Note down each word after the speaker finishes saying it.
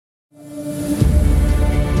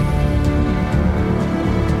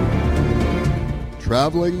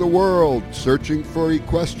traveling the world searching for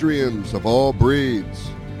equestrians of all breeds.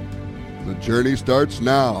 The journey starts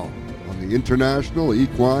now on the International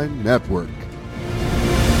Equine Network.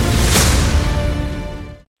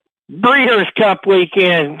 Breeders' Cup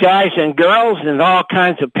weekend, guys and girls, and all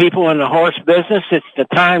kinds of people in the horse business. It's the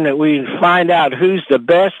time that we find out who's the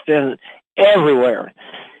best and everywhere.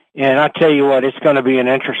 And I tell you what, it's going to be an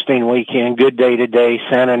interesting weekend. Good day today.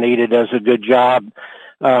 Santa Anita does a good job.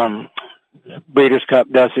 Breeders' Cup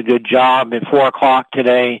does a good job. At 4 o'clock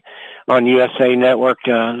today on USA Network,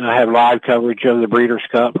 I have live coverage of the Breeders'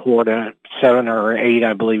 Cup, 4 to 7 or 8,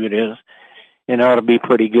 I believe it is. And it ought to be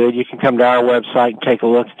pretty good. You can come to our website and take a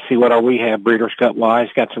look and see what all we have, Breeders' Cup wise.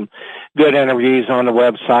 Got some good interviews on the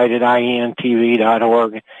website at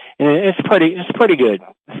intv.org. And it's pretty good.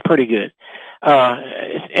 It's pretty good.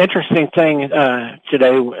 Interesting thing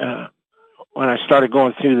today when I started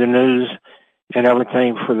going through the news and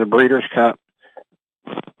everything for the Breeders' Cup,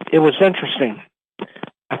 it was interesting.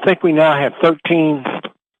 I think we now have 13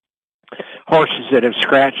 horses that have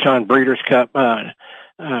scratched on Breeders' Cup on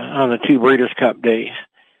the 2 Breeders' Cup days.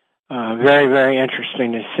 Very, very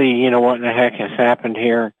interesting to see, what in the heck has happened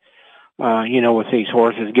here, with these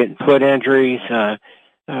horses getting foot injuries,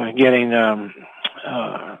 getting,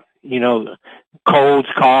 colds,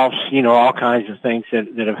 coughs, all kinds of things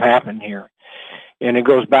that have happened here. And it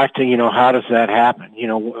goes back to, how does that happen?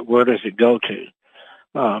 Where does it go to?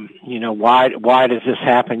 Why does this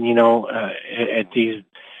happen, at these?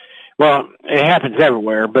 Well, it happens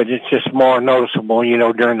everywhere, but it's just more noticeable,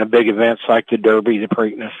 during the big events like the Derby, the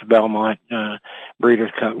Preakness, the Belmont,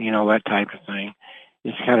 Breeders' Cup, that type of thing.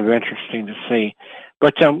 It's kind of interesting to see.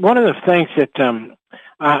 But one of the things that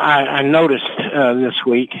I noticed this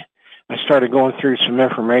week, I started going through some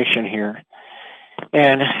information here.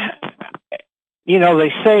 And,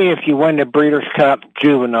 they say if you win the Breeders' Cup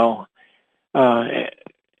Juvenile, that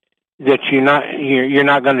you're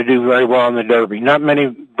not going to do very well in the Derby. Not many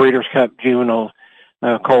Breeders' Cup Juvenile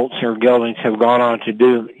colts or geldings have gone on to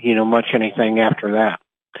do much anything after that.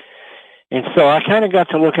 And so I kind of got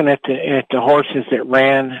to looking at the horses that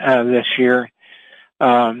ran this year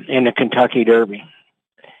in the Kentucky Derby,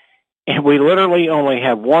 and we literally only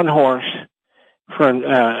have one horse from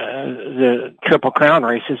the Triple Crown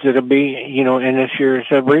races that'll be in this year's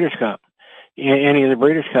Breeders' Cup, in any of the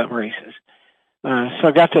Breeders' Cup races. So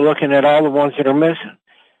I got to looking at all the ones that are missing.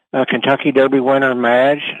 Kentucky Derby winner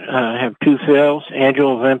Madge, have 2 fills,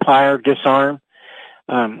 Angel of Empire, Disarm,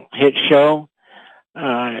 Hit Show,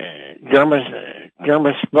 Dermis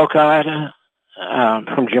Bocata,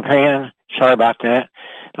 from Japan, sorry about that,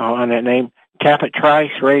 on that name, Tappet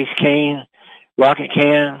Trice, Race Cane, Rocket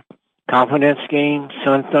Can, Confidence Game,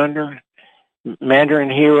 Sun Thunder, Mandarin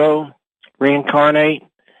Hero, Reincarnate,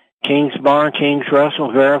 King's Barn, King's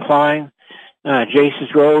Russell, Verifying,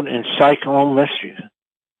 Jace's Road, and Cyclone Mischief.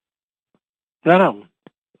 None of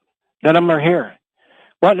them are here.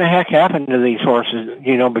 What in the heck happened to these horses,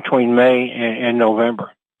 between May and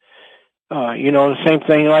November? The same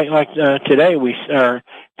thing like today,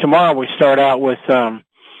 tomorrow we start out with,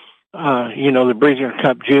 the Breeders'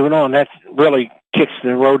 Cup Juvenile, and that really kicks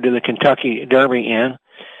the road to the Kentucky Derby in.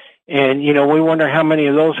 And, we wonder how many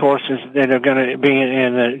of those horses that are going to be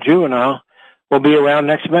in the Juvenile will be around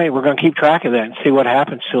next May. We're going to keep track of that and see what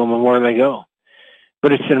happens to them and where they go.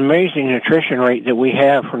 But it's an amazing nutrition rate that we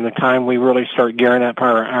have from the time we really start gearing up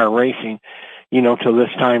our racing, till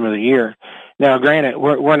this time of the year. Now, granted,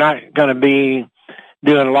 we're not going to be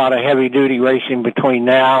doing a lot of heavy duty racing between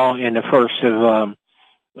now and the first of,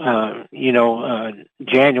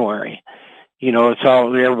 January. It's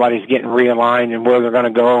all, everybody's getting realigned and where they're going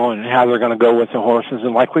to go and how they're going to go with the horses.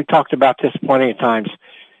 And like we've talked about this plenty of times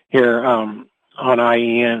here, on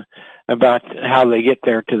IEN about how they get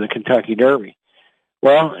there to the Kentucky Derby.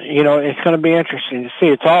 Well, it's going to be interesting to see.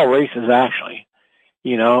 It's all races, actually.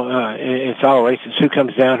 It's all races. Who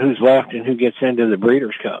comes down, who's left, and who gets into the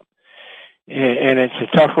Breeders' Cup. And it's a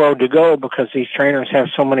tough road to go because these trainers have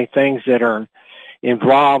so many things that are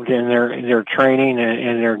involved in their training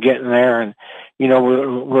and they're getting there. And,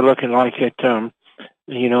 we're looking like at,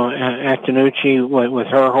 Antonucci with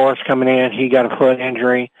her horse coming in. He got a foot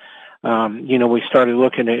injury. We started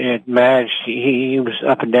looking at Madge. He was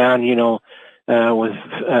up and down, with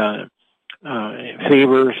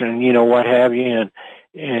fevers and, what have you,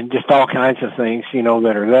 and just all kinds of things,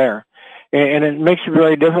 that are there. And it makes it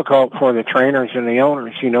very difficult for the trainers and the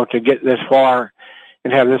owners, to get this far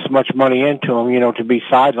and have this much money into them, to be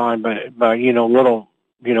sidelined by little,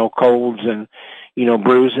 colds and,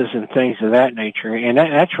 bruises and things of that nature. And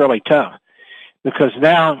that's really tough because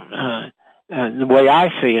now, the way I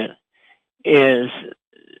see it is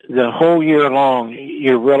the whole year long,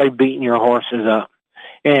 you're really beating your horses up.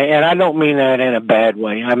 And I don't mean that in a bad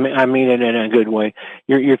way. I mean it in a good way.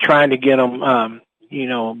 You're trying to get them,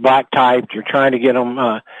 black typed. You're trying to get them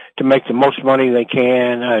to make the most money they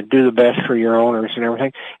can, do the best for your owners and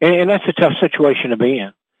everything. And that's a tough situation to be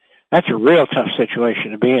in. That's a real tough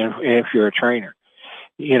situation to be in if you're a trainer,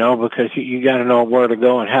 because you got to know where to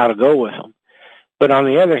go and how to go with them. But on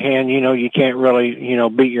the other hand, you can't really,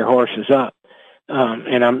 beat your horses up.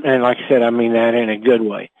 And like I said, I mean that in a good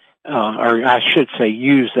way. Or I should say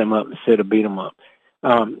use them up instead of beat them up.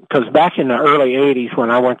 Because back in the early 80s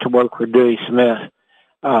when I went to work for Dewey Smith,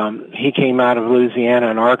 he came out of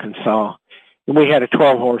Louisiana and Arkansas. And we had a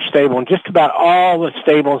 12-horse stable, and just about all the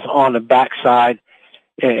stables on the backside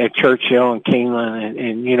at Churchill and Keeneland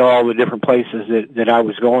and all the different places that I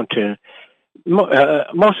was going to,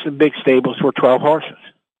 most of the big stables were 12 horses.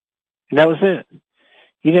 And that was it.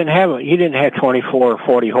 You didn't have 24 or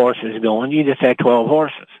 40 horses going. You just had 12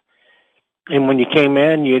 horses. And when you came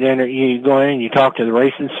in, you go in, you talk to the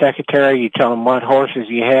racing secretary, you tell them what horses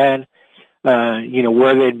you had,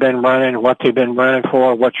 where they'd been running, what they'd been running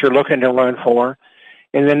for, what you're looking to run for.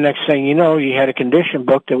 And then next thing you know, you had a condition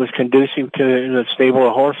book that was conducive to the stable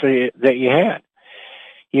of horses that you had.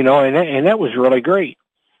 And that was really great.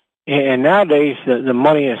 And nowadays, the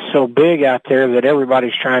money is so big out there that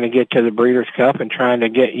everybody's trying to get to the Breeders' Cup and trying to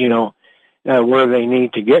get, where they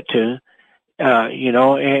need to get to,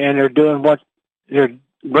 and they're doing they're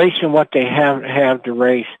racing what they have to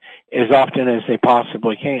race as often as they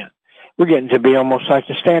possibly can. We're getting to be almost like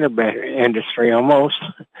the standard industry, almost.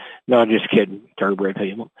 No, just kidding, thoroughbred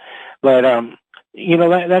people. But,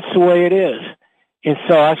 that's the way it is. And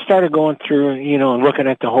so I started going through, and looking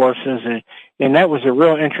at the horses, and that was a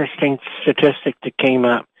real interesting statistic that came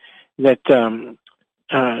up that, the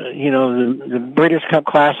Breeders' Cup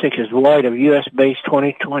Classic is void of U.S.-based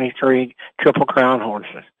 2023 Triple Crown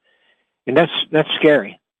horses. And that's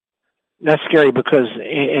scary. That's scary because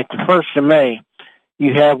at the 1st of May,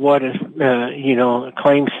 you have what is,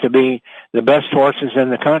 claims to be the best horses in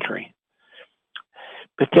the country.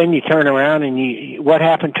 But then you turn around and what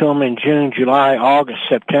happened to them in June, July, August,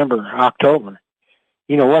 September, October?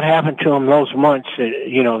 What happened to them those months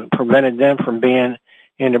that, prevented them from being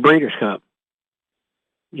in the Breeders' Cup?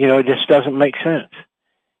 It just doesn't make sense.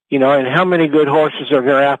 And how many good horses are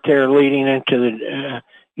there out there leading into the,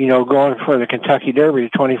 going for the Kentucky Derby, the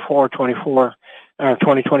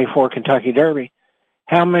 2024 Kentucky Derby?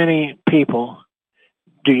 How many people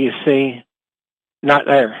do you see not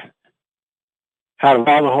there? Out of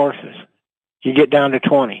all the horses, you get down to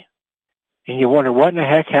 20. And you wonder what in the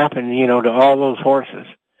heck happened, to all those horses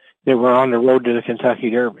that were on the road to the Kentucky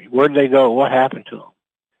Derby. Where'd they go? What happened to them?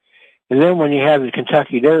 And then when you have the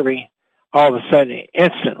Kentucky Derby, all of a sudden,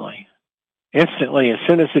 instantly, as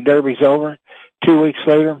soon as the Derby's over, 2 weeks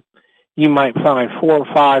later, you might find 4 or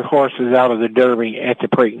 5 horses out of the Derby at the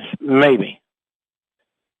Preakness.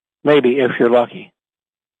 Maybe if you're lucky.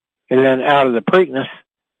 And then out of the Preakness,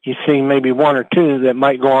 you see maybe 1 or 2 that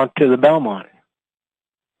might go on to the Belmont.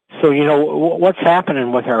 So, what's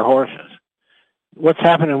happening with our horses? What's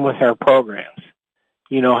happening with our programs?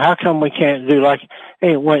 How come we can't do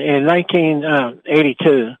in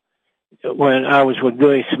 1982, when I was with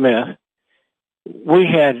Dewey Smith, we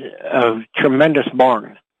had a tremendous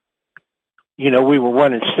barn. We were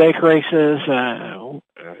winning stake races,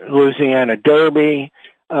 Louisiana Derby,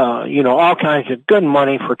 all kinds of good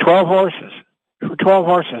money for 12 horses. For 12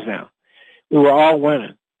 horses now. We were all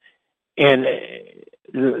winning. And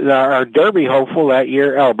our Derby hopeful that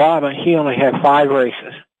year, El Baba, he only had 5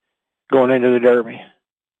 races going into the Derby.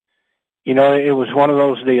 It was one of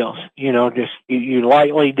those deals. Just you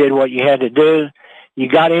lightly did what you had to do. You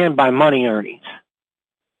got in by money earnings.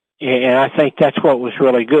 And I think that's what was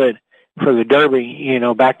really good for the Derby,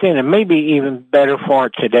 back then, and maybe even better for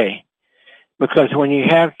it today. Because when you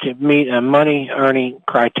have to meet a money earning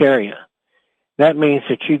criteria, that means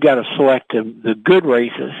that you got to select the good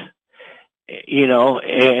races,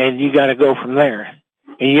 and you got to go from there.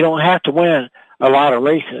 And you don't have to win a lot of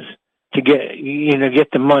races to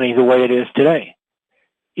get the money the way it is today.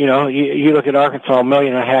 You look at Arkansas, $1.5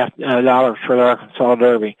 million for the Arkansas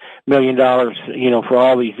Derby, $1 million, for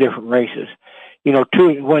all these different races. Win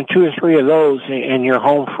 2 or 3 of those and you're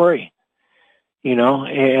home free.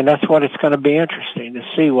 And that's what it's going to be interesting to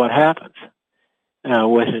see what happens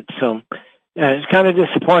with it. So it's kind of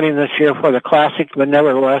disappointing this year for the Classic, but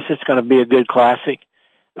nevertheless, it's going to be a good Classic.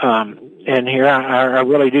 And here I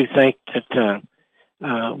really do think that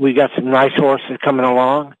we got some nice horses coming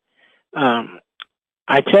along.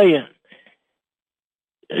 I tell you,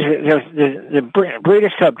 there's the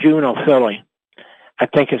Breeders' Cup Juvenile filly. I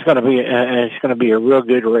think it's going to be a real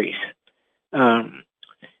good race.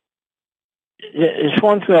 This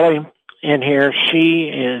one filly in here, she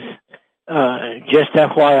is just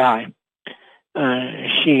FYI.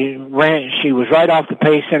 She was right off the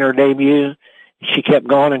pace in her debut. She kept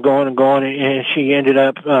going and going and going, and she ended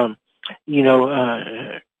up, doing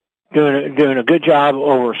a good job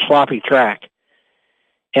over a sloppy track.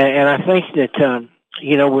 And I think that,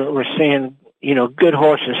 we're seeing, good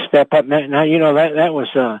horses step up. Now, that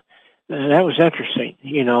was interesting,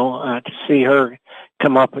 to see her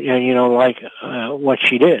come up, like what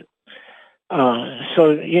she did.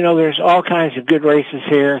 So, there's all kinds of good races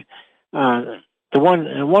here. The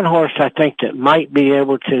one horse I think that might be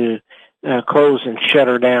able to close and shut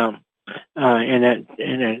her down in that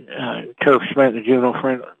turf sprint, the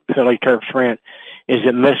juvenile filly turf sprint, is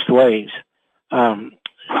at Missed Waves.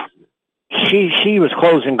 She was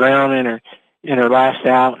closing ground in her last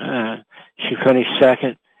out. She finished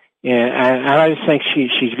second, and I just think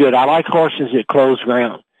she's good. I like horses that close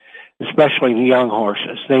ground, especially the young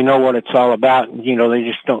horses. They know what it's all about. They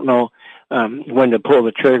just don't know when to pull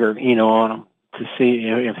the trigger, on them to see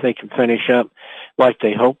if they can finish up like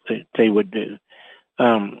they hope that they would do.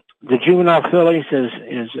 The juvenile fillies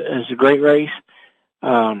is a great race.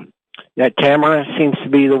 That Tamara seems to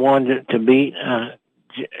be the one to beat.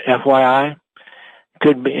 FYI,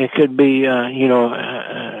 it could be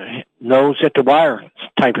nose at the wire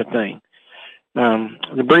type of thing.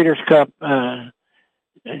 The Breeders' Cup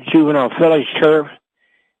juvenile fillies turf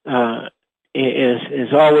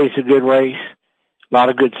is always a good race. A lot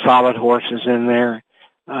of good solid horses in there.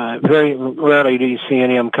 Very rarely do you see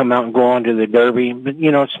any of them come out and go on to the Derby, but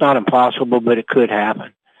it's not impossible, but it could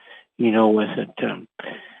happen. With it.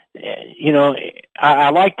 I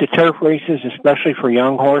like the turf races, especially for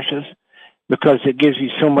young horses, because it gives you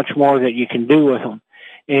so much more that you can do with them.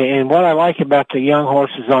 And what I like about the young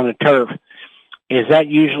horses on the turf is that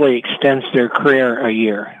usually extends their career a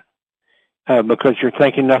year, because you're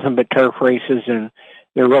thinking nothing but turf races, and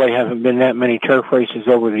there really haven't been that many turf races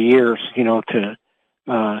over the years, to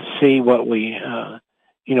see what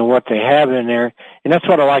what they have in there. And that's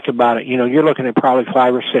what I like about it. You're looking at probably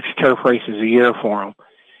 5 or 6 turf races a year for them.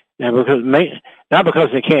 Now, not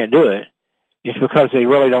because they can't do it, it's because they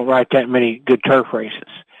really don't write that many good turf races.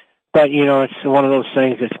 But, it's one of those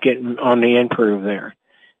things that's getting on the improve there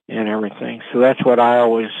and everything. So that's what I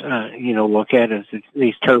always, look at is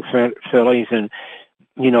these turf fillies and,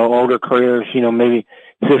 older careers, maybe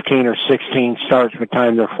 15 or 16 starts by the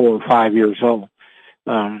time they're 4 or 5 years old.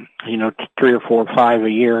 3 or 4 or 5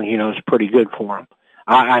 a year, is pretty good for them,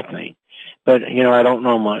 I think. But, I don't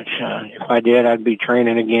know much. If I did, I'd be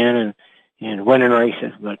training again and winning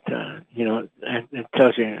races. But, it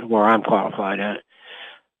tells you where I'm qualified at.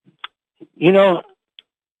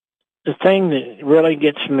 The thing that really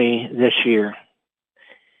gets me this year,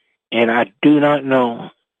 and I do not know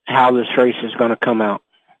how this race is going to come out.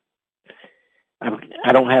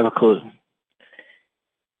 I don't have a clue.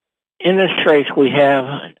 In this race, we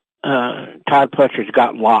have Todd Pletcher's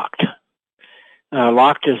got Locked.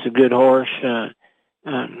 Locked is a good horse.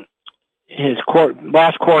 His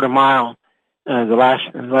last quarter mile, the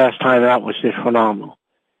last time out was just phenomenal.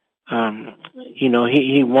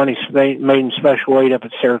 He won his maiden special weight up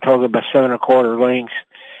at Saratoga by 7 1/4 lengths.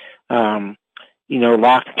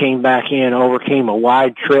 Locked came back in, overcame a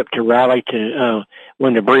wide trip to rally to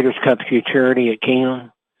win the Breeders' Cup Futurity at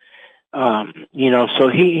Keeneland. So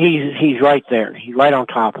he's right there. He's right on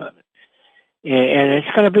top of it. And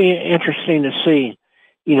it's going to be interesting to see,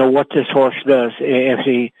 what this horse does. If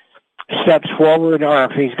he steps forward or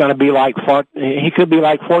if he's going to be like he could be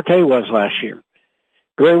like Forte was last year.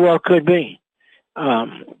 Very well could be.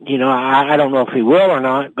 I don't know if he will or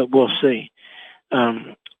not, but we'll see.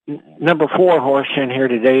 Number 4 horse in here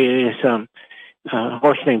today is a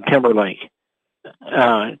horse named Timberlake.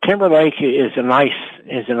 Timberlake is a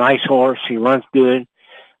nice horse. He runs good.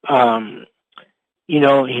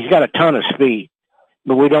 He's got a ton of speed,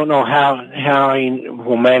 but we don't know how he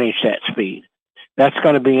will manage that speed. That's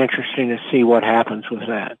going to be interesting to see what happens with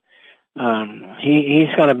that.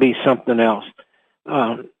 He's going to be something else.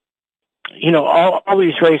 All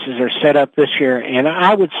these races are set up this year, and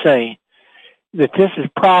I would say that this is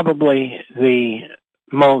probably the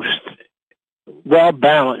most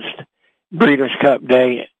well-balanced Breeders' Cup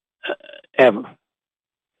day ever.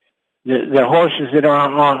 The horses that are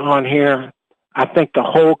on here, I think the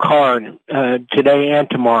whole card today and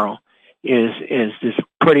tomorrow is just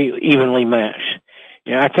pretty evenly matched.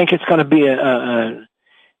 I think it's going to be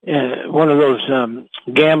one of those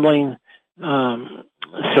gambling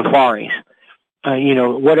safaris.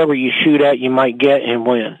 whatever you shoot at, you might get and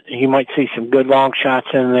win. You might see some good long shots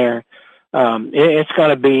in there. It's going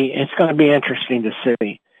to be interesting to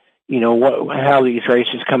see, how these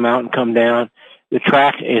races come out and come down. The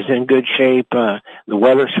track is in good shape. The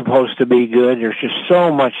weather's supposed to be good. There's just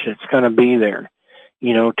so much that's going to be there,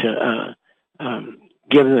 to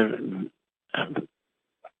give the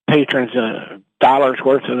patrons dollars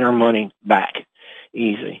worth of their money back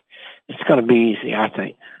easy. It's going to be easy, I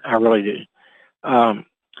think. I really do.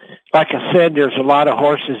 Like I said, there's a lot of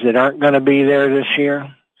horses that aren't going to be there this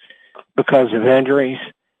year because of injuries.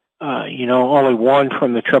 Only one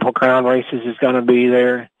from the Triple Crown races is going to be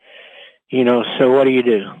there. So what do you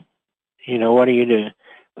do?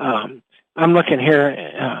 I'm looking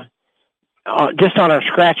here just on our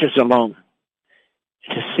scratches alone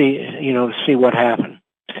to see what happened.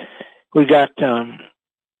 We got,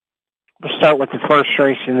 we'll start with the first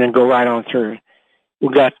race and then go right on through. We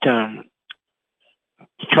got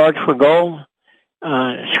Charge for Gold,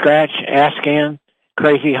 Scratch, Ascan,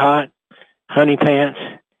 Crazy Hot, Honey Pants,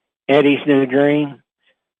 Eddie's New Dream,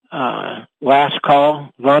 Last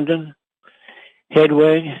Call, London,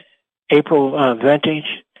 Hedwig, April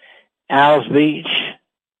Vintage, Allie's Beach,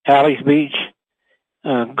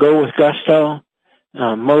 Go with Gusto,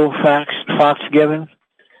 Mo Fox Given.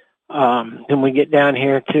 Then we get down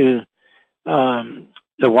here to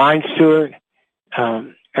the Wine Steward,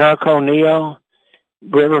 Erico Neo,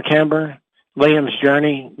 River Timber, Liam's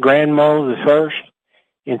Journey, Grand Mo the First,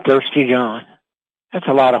 and Thirsty John. That's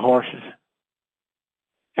a lot of horses.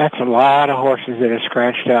 That's a lot of horses that are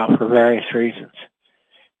scratched out for various reasons.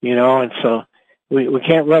 And so we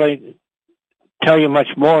can't really tell you much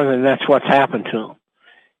more than that's what's happened to them.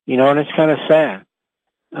 And it's kind of sad.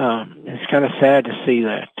 It's kind of sad to see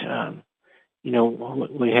that.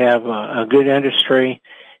 We have a good industry,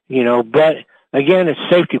 but again, it's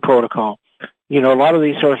safety protocol. A lot of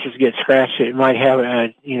these horses get scratched. It might have,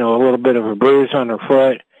 a little bit of a bruise on their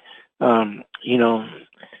foot,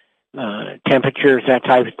 temperatures, that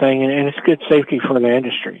type of thing. And it's good safety for the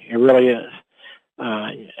industry. It really is.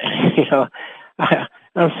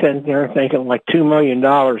 I'm sitting there thinking like $2 million,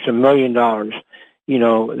 $1 million,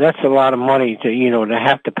 that's a lot of money to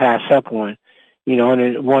have to pass up one,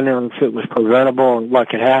 and wondering if it was preventable or what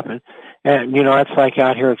could happen. And, that's like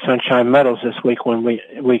out here at Sunshine Meadows this week when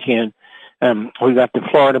weekend. We got the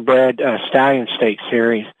Florida bred Stallion Stakes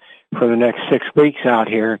series for the next 6 weeks out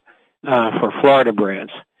here for Florida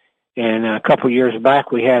breds. And a couple of years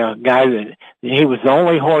back, we had a guy that he was the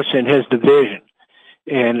only horse in his division.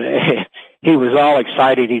 And he was all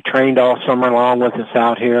excited. He trained all summer long with us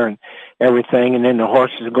out here and everything. And then the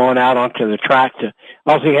horse is going out onto the track.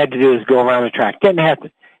 All he had to do is go around the track. Didn't have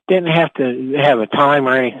to have a time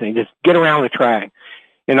or anything. Just get around the track.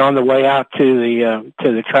 And on the way out to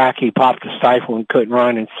the track, he popped a stifle and couldn't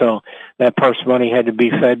run. And so that purse money had to be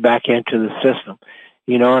fed back into the system.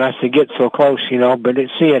 And I said, get so close, but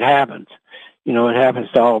it happens. It happens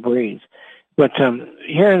to all breeds. But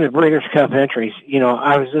here in the Breeders' Cup entries,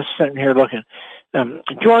 I was just sitting here looking.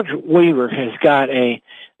 George Weaver has got a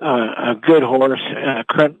good horse,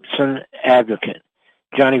 Crimson Advocate.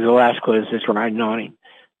 Johnny Velasquez is riding on him.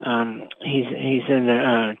 He's in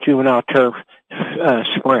the juvenile turf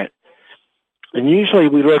sprint. And usually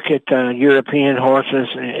we look at European horses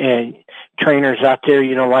and trainers out there,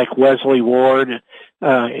 like Wesley Ward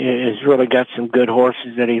has really got some good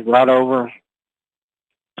horses that he brought over.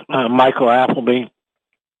 Michael Appleby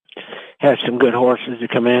has some good horses to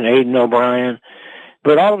come in, Aiden O'Brien.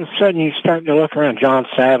 But all of a sudden you start to look around, John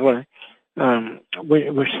Sadler.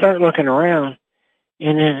 We start looking around,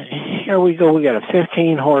 and then here we go. We got a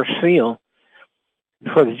 15-horse field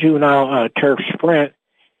for the juvenile turf sprint,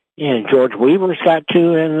 and George Weaver's got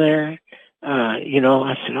 2 in there. I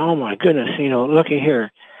said, oh my goodness, look at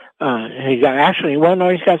here. He's got 3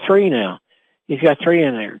 now. He's got 3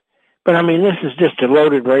 in there. But I mean, this is just a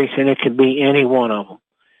loaded race, and it could be any one of them.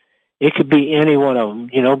 It could be any one of them,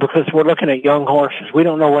 because we're looking at young horses. We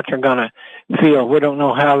don't know what they're going to feel. We don't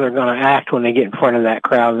know how they're going to act when they get in front of that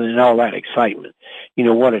crowd and all that excitement,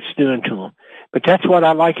 what it's doing to them. But that's what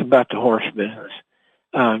I like about the horse business.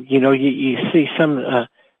 You see some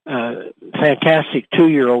fantastic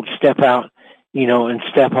 2-year-olds step out, and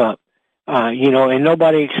step up, and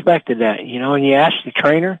nobody expected that, and you ask the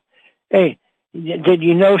trainer, hey, did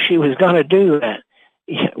you know she was going to do that?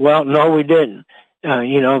 Well, no, we didn't.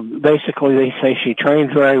 Basically they say she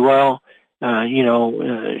trained very well. She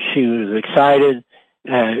was excited.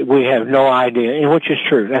 We have no idea, and which is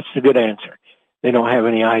true. That's the good answer. They don't have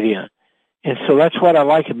any idea. And so that's what I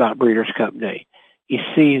like about Breeders' Cup Day. You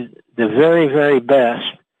see the very, very best,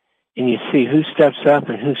 and you see who steps up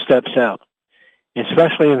and who steps out.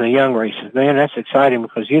 especially in the young races. Man, that's exciting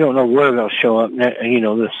because you don't know where they'll show up,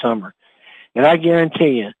 this summer. And I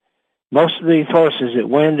guarantee you, most of these horses that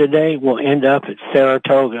win today will end up at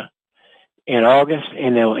Saratoga in August,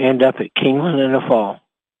 and they'll end up at Keeneland in the fall.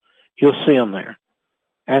 You'll see them there.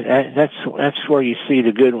 That's where you see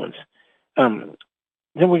the good ones.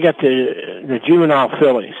 Then we got the juvenile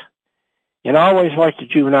fillies. And I always like the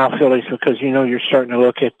juvenile fillies because, you're starting to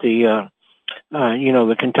look at the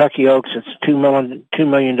Kentucky Oaks. It's $2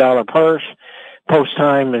 million purse. Post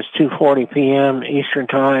time is 2:40 p.m. Eastern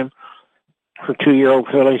time. For 2-year-old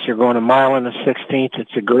fillies, you're going a mile and a 16th.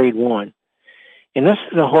 It's a grade 1. And this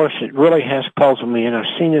is a horse that really has puzzled me, and I've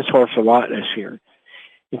seen this horse a lot this year.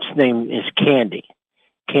 Its name is Candy.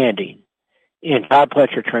 And Todd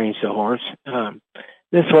Pletcher trains the horse.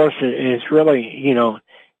 This horse is really,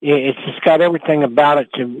 it's just got everything about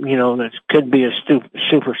it to, that could be a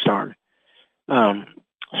superstar.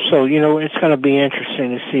 So, it's going to be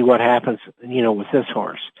interesting to see what happens, with this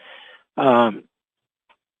horse. Now,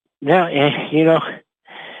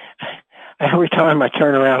 every time I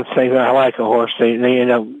turn around and say that I like a horse, they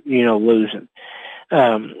end up, losing.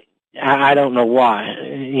 I don't know why,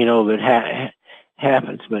 that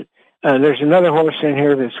happens, but there's another horse in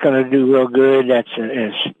here that's going to do real good. That's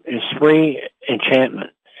is Spree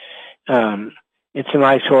Enchantment. It's a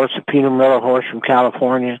nice horse, a Peter Miller horse from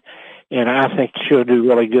California, and I think she'll do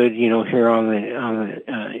really good, here on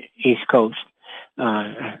the East Coast.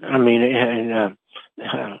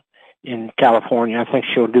 In California, I think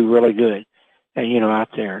she'll do really good, out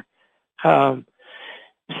there.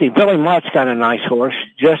 See, Billy Mott's got a nice horse.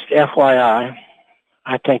 Just FYI,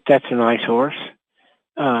 I think that's a nice horse.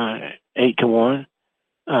 8-1,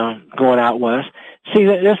 going out west. See,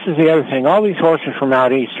 this is the other thing. All these horses from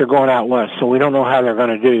out east are going out west, so we don't know how they're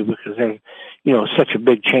going to do because they're, such a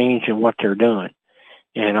big change in what they're doing.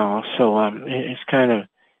 So it's kind of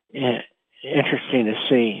interesting to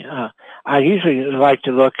see. I usually like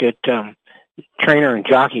to look at trainer and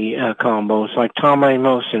jockey combos like Tom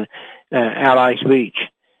Amos and Allies Beach.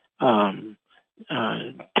 Tom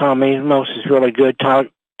Amos is really good.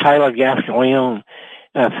 Tyler Gaffleon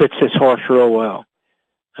fits this horse real well.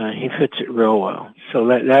 He fits it real well. So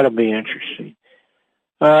that'll be interesting.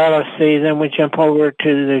 Let's see. Then we jump over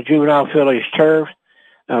to the Juvenile Fillies Turf.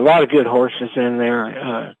 A lot of good horses in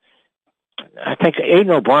there. I think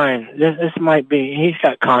Aiden O'Brien, this might be, he's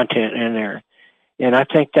got content in there. And I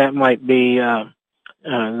think that might be the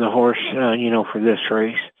horse, for this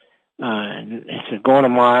race. It's going a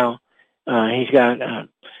mile. He's got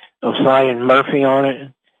Osian Murphy on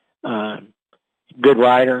it. Good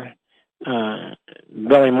rider.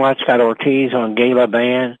 Billy Mott's got Ortiz on Gala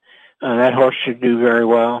Band. That horse should do very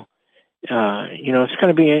well. It's going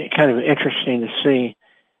to be kind of interesting to see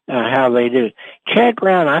how they do. Chad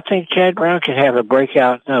Brown, I think Chad Brown could have a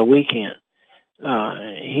breakout weekend.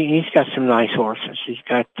 He's got some nice horses. He's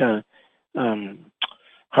got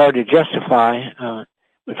Hard to Justify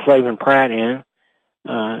with Flavin Pratt in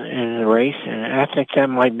the race, and I think that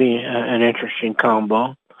might be an interesting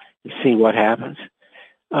combo to see what happens.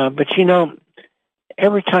 But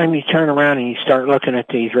every time you turn around and you start looking at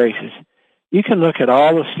these races, you can look at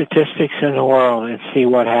all the statistics in the world and see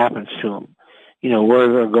what happens to them. Where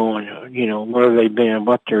they're going, where they've been,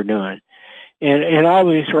 what they're doing. And all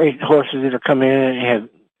these race horses that are coming in have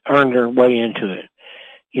earned their way into it.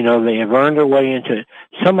 They have earned their way into it.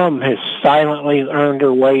 Some of them have silently earned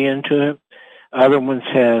their way into it. Other ones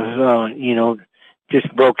have,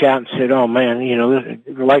 just broke out and said, oh man, this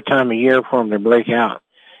is the right time of year for them to break out,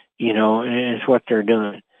 and it's what they're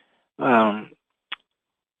doing. Then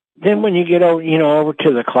when you get over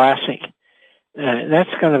to the Classic,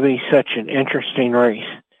 that's going to be such an interesting race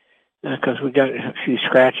because we got a few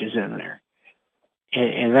scratches in there,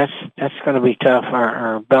 and that's going to be tough.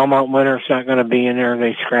 Our Belmont winner's not going to be in there;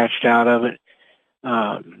 they scratched out of it.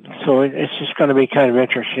 So it's just going to be kind of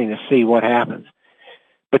interesting to see what happens.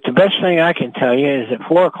 But the best thing I can tell you is at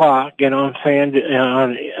 4:00, get on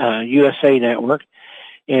USA Network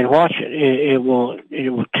and watch it. It will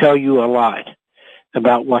tell you a lot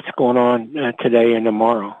about what's going on today and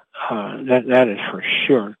tomorrow. That is for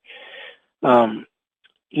sure. I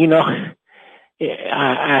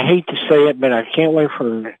hate to say it, but I can't wait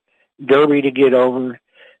for Derby to get over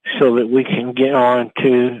so that we can get on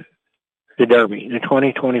to the Derby, the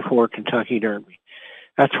 2024 Kentucky Derby.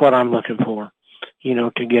 That's what I'm looking for,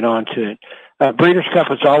 to get on to it. Breeders'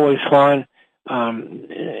 Cup is always fun.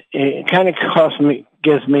 It kind of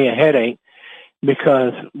gives me a headache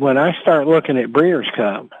because when I start looking at Breeders'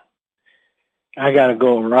 Cup, I got to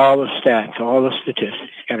go over all the stats, all the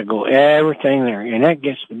statistics, got to go everything there. And that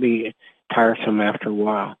gets to be tiresome after a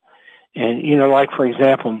while. And, like, for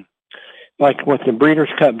example, like with the Breeders'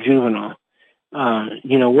 Cup Juvenile,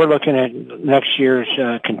 we're looking at next year's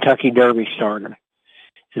Kentucky Derby starter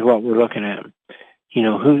is what we're looking at.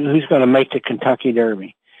 Who's going to make the Kentucky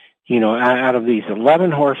Derby? Out of these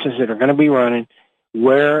 11 horses that are going to be running,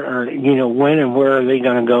 when and where are they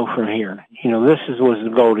going to go from here? This was the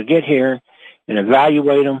goal, to get here and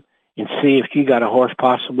evaluate them and see if you got a horse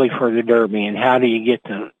possibly for the Derby, and how do you get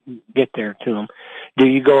there to them? Do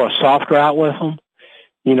you go a soft route with them?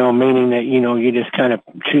 Meaning that, you just kind of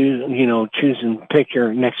choose and pick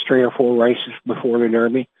your next 3 or 4 races before the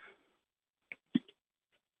Derby.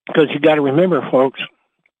 Because you got to remember, folks,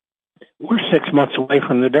 we're 6 months away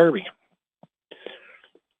from the Derby.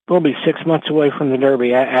 We'll be 6 months away from the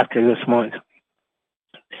Derby after this month.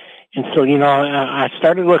 And so, I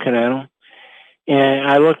started looking at them, and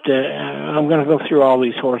I'm going to go through all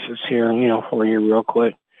these horses here, for you real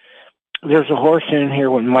quick. There's a horse in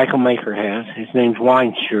here what Michael Maker has. His name's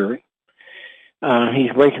Wine Stewart.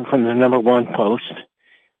 He's breaking from the number 1 post.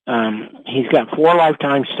 He's got 4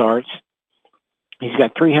 lifetime starts. He's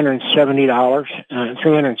got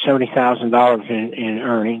 $370,000 in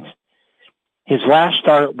earnings. His last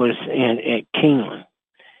start was at Keeneland,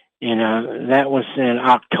 and that was in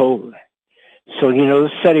October. So,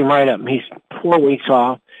 this set him right up. He's 4 weeks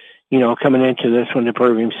off, coming into this one to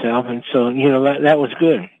prove himself. And so, that was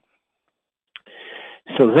good.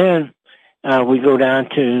 So then we go down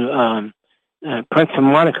to Prince of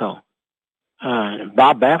Monaco,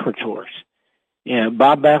 Bob Baffert's horse. Yeah,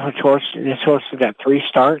 Bob Baffert's horse, this horse has got 3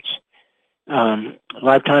 starts,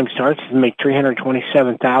 lifetime starts. He's made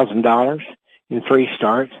 $327,000 in 3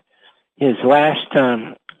 starts. His last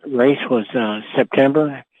race was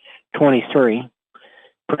September 23.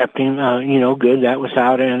 Prepped him, good. That was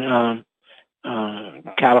out in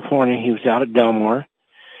California. He was out at Delmore.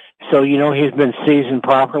 So, he's been seasoned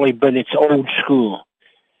properly, but it's old school.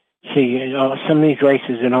 See, some of these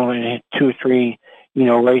races, only 2 or 3,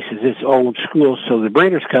 races, it's old school. So the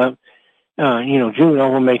Breeders' Cup,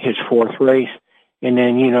 Juvenile will make his 4th race, and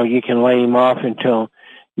then, you can lay him off until,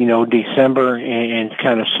 December and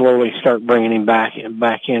kind of slowly start bringing him back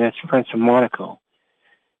in. It's Prince of Monaco.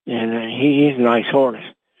 And he's a nice horse.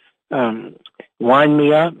 Wind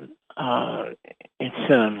Me Up, it's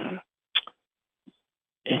a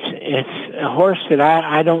horse that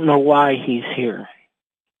I don't know why he's here.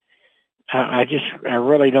 I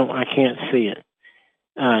really don't, I can't see it.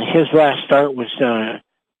 His last start was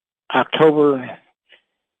October.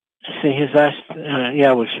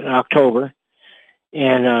 It was October.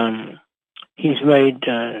 And he's made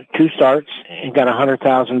 2 starts and got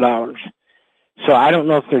 $100,000. So I don't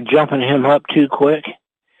know if they're jumping him up too quick,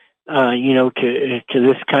 to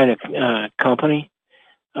this kind of company.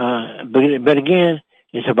 But again,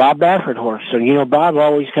 it's a Bob Baffert horse. So, Bob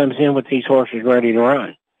always comes in with these horses ready to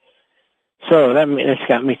run. So that's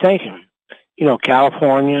got me thinking.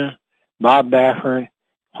 California, Bob Baffert,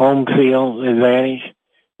 home field advantage.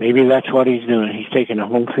 Maybe that's what he's doing. He's taking a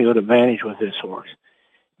home field advantage with this horse.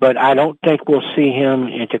 But I don't think we'll see him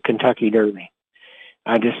at the Kentucky Derby.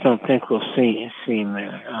 I just don't think we'll see him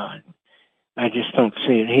there. I just don't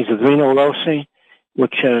see it. He's a Vino Rossi,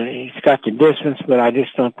 which he's got the distance, but I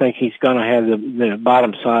just don't think he's going to have the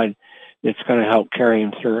bottom side that's going to help carry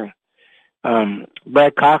him through.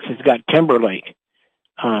 Brad Cox has got Timberlake.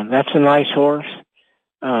 That's a nice horse.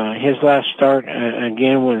 His last start,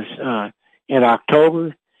 again, was in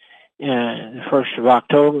October, the 1st of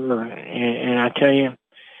October, and I tell you,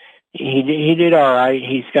 he did all right.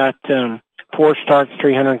 He's got 4 starts,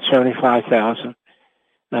 $375,000.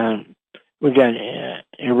 We got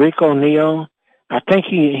Enrico Neo. I think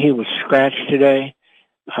he was scratched today.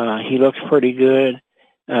 He looks pretty good,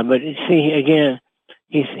 but see, again,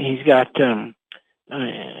 he's got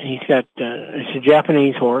it's a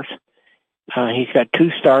Japanese horse. He's got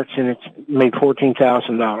 2 starts and it's made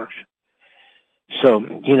 $14,000. So,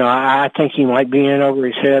 I think he might be in over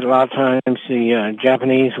his head. A lot of times the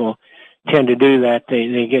Japanese will tend to do that.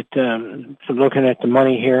 They get looking at the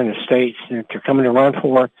money here in the States that they're coming to run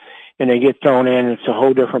for, and they get thrown in. It's a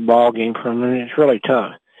whole different ball game for them, and it's really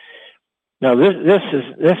tough. Now, this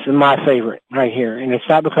is my favorite right here, and it's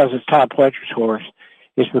not because it's Todd Pletcher's horse.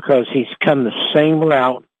 It's because he's come the same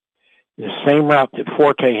route that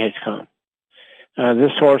Forte has come.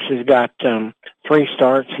 This horse has got 3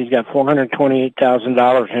 starts. He's got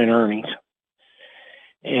 $428,000 in earnings.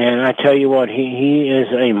 And I tell you what, he is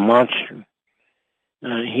a monster.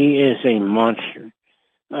 He is a monster.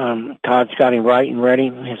 Todd's got him right and ready.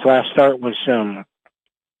 His last start was at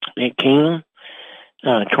Keeneland,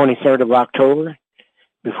 23rd of October.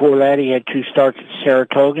 Before that, he had 2 starts at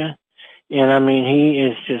Saratoga. And I mean, he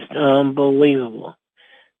is just unbelievable.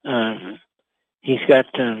 He's got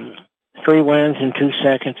 3 wins in 2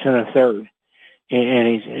 seconds and a third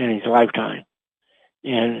in his lifetime.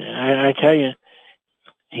 And I tell you,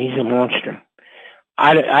 he's a monster.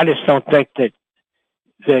 I just don't think that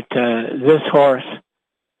this horse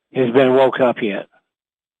has been woke up yet.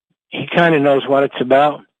 He kind of knows what it's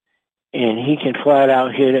about, and he can flat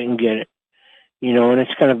out hit it and get it. And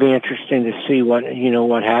it's going to be interesting to see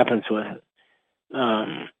what happens with it.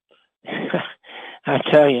 I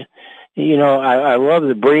tell you, I love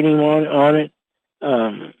the breeding on it.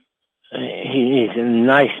 He's a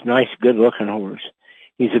nice, good-looking horse.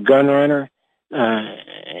 He's a gun runner,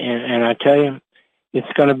 and I tell you,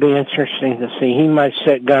 it's going to be interesting to see. He might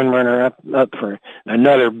set gun runner up for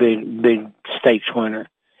another big stakes winner,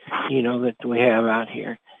 that we have out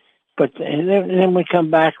here. But then we come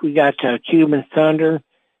back. We got Cuban Thunder,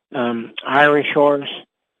 Irish horse,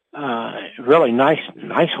 really nice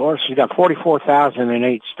horse. He's got 44,000 in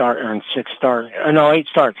 8 starts. That's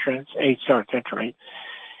right.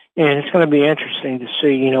 And it's going to be interesting to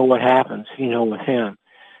see, what happens, with him.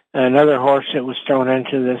 Another horse that was thrown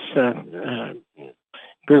into this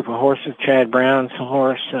group of horses, Chad Brown's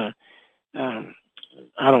horse. I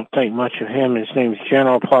don't think much of him. His name's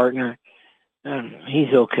General Partner.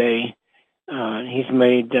 He's okay.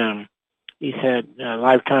 He's had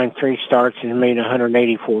lifetime 3 starts and made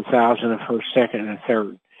 184,000 the first, second, and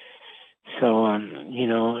third. So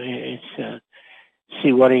it's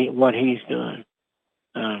see what he's doing.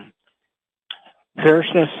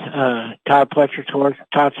 Fierceness, Todd Pletcher's horse.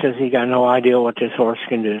 Todd says he got no idea what this horse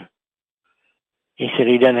can do. He said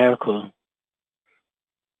he doesn't have a clue.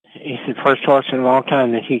 He said first horse in a long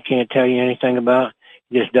time that he can't tell you anything about.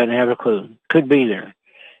 He just doesn't have a clue. Could be there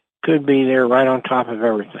right on top of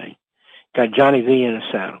everything. Got Johnny V in the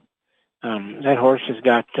saddle. That horse has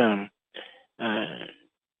got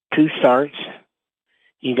 2 starts.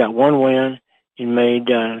 He got 1 win and made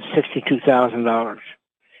 $62,000.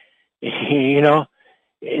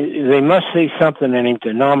 They must see something in him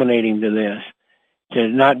to nominate him to this. To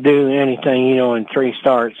not do anything, in 3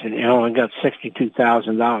 starts and only got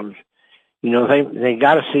 $62,000. They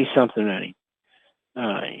got to see something in him.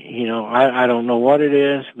 I don't know what it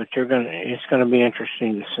is, but it's gonna be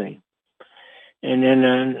interesting to see. And then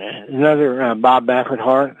another Bob Baffert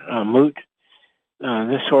Hart, Moot.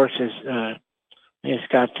 This horse he's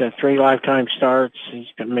got 3 lifetime starts. He's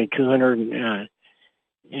made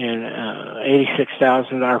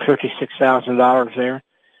 $286,000 or $56,000 there.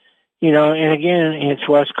 And again, it's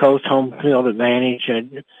West Coast home field advantage.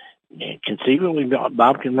 Conceivably,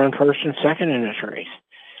 Bob can run first and second in this race.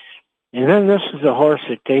 And then this is a horse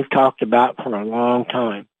that they've talked about for a long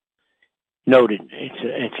time. Noted.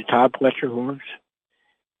 It's a Todd Pletcher horse.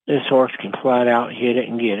 This horse can flat out hit it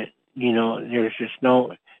and get it. There's just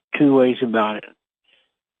no 2 ways about it.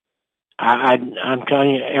 I'm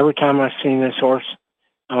telling you, every time I've seen this horse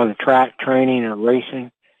on the track training or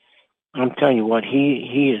racing, I'm telling you what,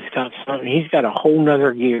 he has got something. He's got a whole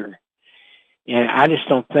nother gear. And I just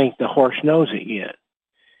don't think the horse knows it yet.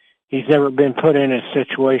 He's never been put in a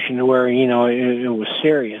situation where, it was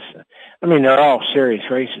serious. I mean, they're all serious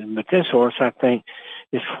races, but this horse, I think,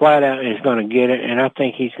 is flat out is going to get it, and I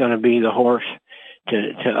think he's going to be the horse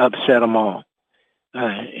to upset them all.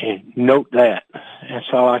 And note that. That's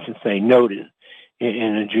all I can say. Note it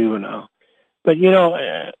in a juvenile. But,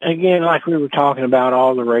 again, like we were talking about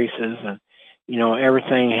all the races and,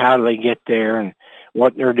 everything, how do they get there and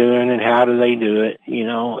what they're doing and how do they do it,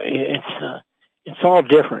 it's all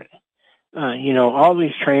different. All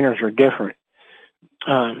these trainers are different.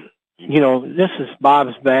 This is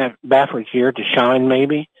Bob's Baffert's year to shine,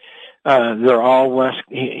 maybe. They're all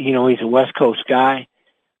he's a West Coast guy.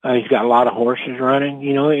 He's got a lot of horses running.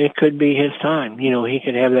 It could be his time. He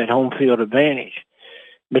could have that home field advantage.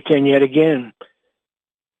 But then yet again,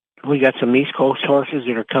 we got some East Coast horses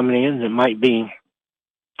that are coming in that might be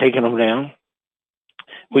taking them down.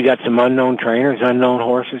 We got some unknown trainers, unknown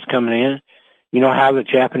horses coming in. You know how the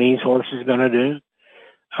Japanese horse is going to do.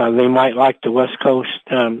 They might like the West Coast,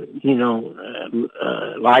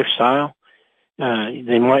 lifestyle.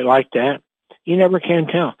 They might like that. You never can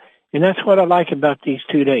tell. And that's what I like about these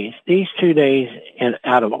 2 days. These 2 days, and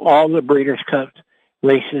out of all the Breeders' Cup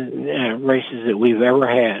races that we've ever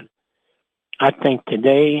had, I think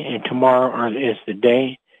today and tomorrow is the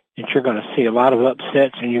day that you're going to see a lot of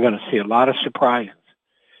upsets and you're going to see a lot of surprises.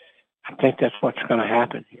 I think that's what's going to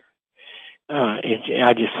happen here.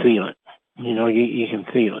 I just feel it. You can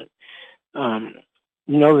feel it. The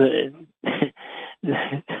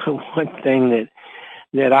one thing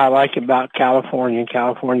that I like about California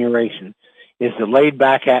racing is the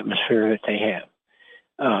laid-back atmosphere that they have.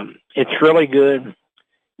 It's really good.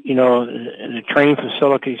 You know, the training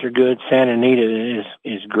facilities are good. Santa Anita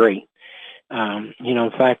is great. You know,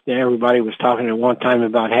 in fact, everybody was talking at one time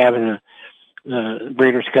about having the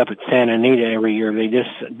Breeders' Cup at Santa Anita every year. They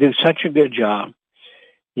just do such a good job.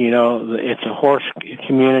 You know, it's a horse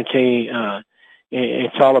community.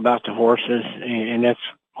 It's all about the horses, and that's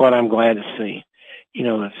what I'm glad to see. You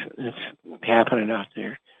know, it's happening out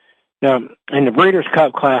there. Now, in the Breeders'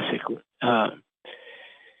 Cup Classic,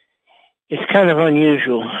 it's kind of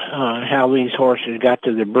unusual how these horses got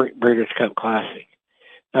to the Breeders' Cup Classic.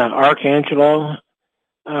 Arcangelo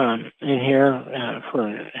in here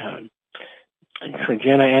for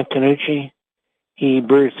Jenna Antonucci, he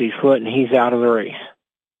bruised his foot and he's out of the race.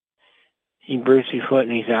 He bruised his foot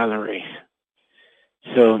and he's out of the race.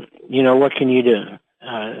 So, you know, what can you do?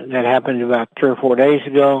 That happened about 3 or 4 days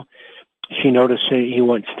ago. She noticed that he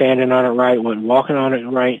wasn't standing on it right, wasn't walking on it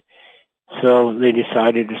right. So they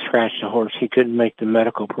decided to scratch the horse. He couldn't make the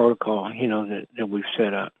medical protocol, you know, that we've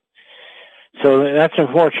set up. So that's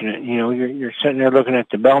unfortunate. You know, you're sitting there looking at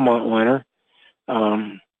the Belmont winner,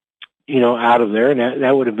 you know, out of there.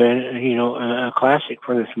 That would have been, you know, a classic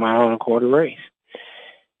for this 1.25 mile race.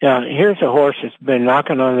 Now, here's a horse that's been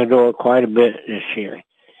knocking on the door quite a bit this year.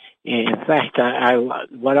 In fact,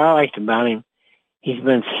 what I liked about him, he's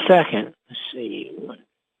been second. Let's see.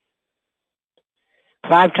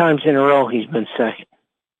 5 times in a row he's been second.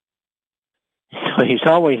 So he's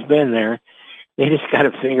always been there. They just got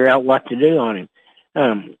to figure out what to do on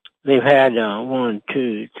him. They've had 1,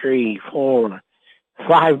 2, 3, 4,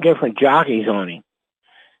 5 different jockeys on him.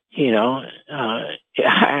 You know,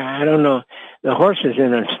 I don't know. The horse is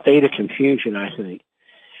in a state of confusion, I think.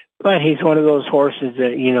 But he's one of those horses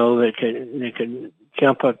that, you know, that could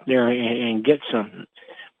jump up there and get something.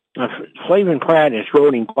 Flavin Pratt has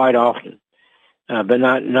rode him quite often, but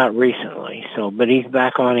not recently. So, but he's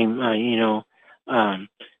back on him, you know,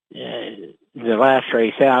 the last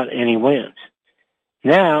race out, and he wins.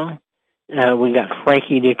 Now, we got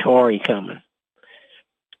Frankie Dettori coming.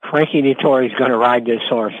 Frankie Dettori is going to ride this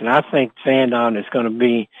horse, and I think Zandon is going to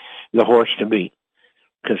be the horse to beat.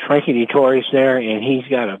 Because Frankie Dettori's there, and he's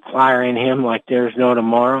got a fire in him like there's no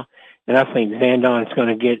tomorrow. And I think Zandon's going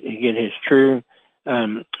to get his true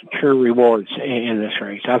rewards in this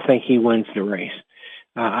race. I think he wins the race.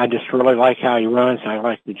 I just really like how he runs. I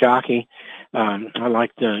like the jockey. I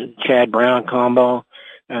like the Chad Brown combo.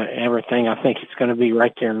 Everything. I think it's going to be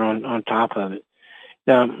right there on top of it.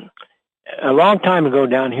 A long time ago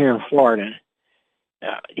down here in Florida,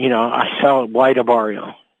 you know, I saw White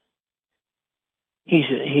Abarrio.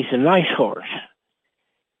 He's a nice horse,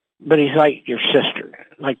 but he's like your sister,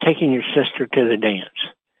 like taking your sister to the dance.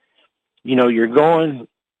 You know, you're in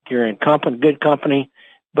good company,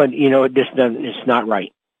 but you know, it's not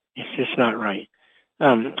right. It's just not right.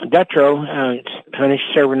 Dutro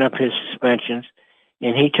finished serving up his suspensions,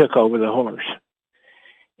 and he took over the horse.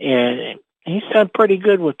 And he's done pretty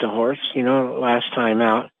good with the horse, you know, last time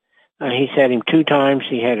out. He's had him 2 times.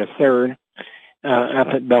 He had a third up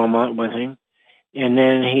at Belmont with him. And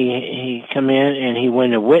then he come in and he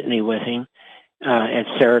went to Whitney with him at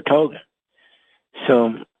Saratoga.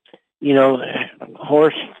 So, you know,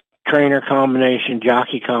 horse trainer combination,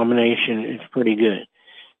 jockey combination is pretty good.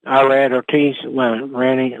 Irad Ortiz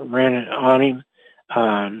ran on him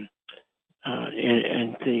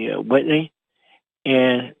in the Whitney,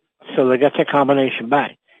 and so they got that combination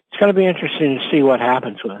back. It's going to be interesting to see what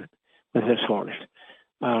happens with this horse.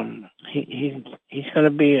 He's going to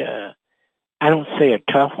be I don't say a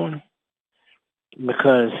tough one,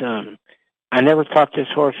 because I never thought this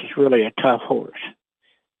horse was really a tough horse.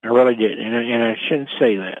 I really did, and I shouldn't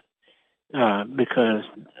say that because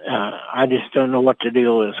I just don't know what the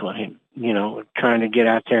deal is with him, you know, trying to get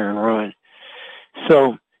out there and run.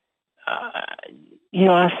 So, you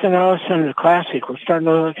know, I said, all of a sudden the Classic, we're starting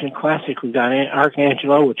to look at the Classic. We got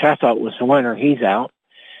Arcangelo, which I thought was the winner. He's out.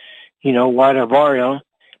 You know, White Abarrio,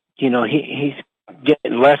 you know, he's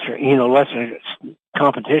getting lesser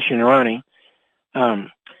competition running.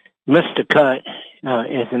 Mr. Cut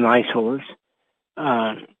is a nice horse.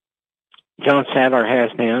 John Sadler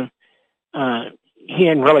has been. He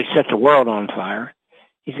hadn't really set the world on fire.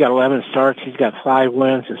 He's got 11 starts. He's got 5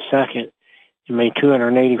 wins, a second. He made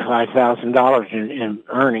 $285,000 in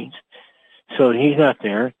earnings. So he's not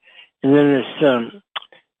there. And then this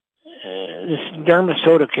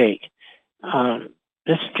Dermasoda Cake.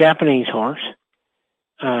 This Japanese horse.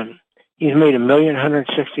 He's made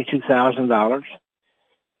 $1,162,000.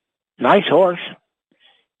 Nice horse.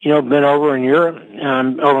 You know, been over in Europe,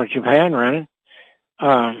 over in Japan running.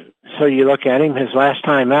 So you look at him, his last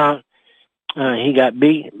time out, He got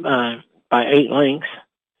beat by 8 lengths.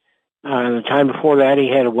 The time before that, he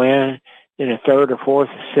had a win in a third or fourth,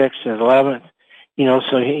 or sixth, and 11th.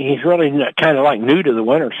 So he's really kind of like new to the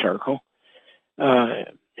winner's circle.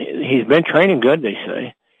 He's been training good, they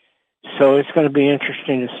say. So it's going to be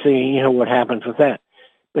interesting to see, what happens with that.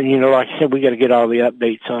 But, like I said, we got to get all the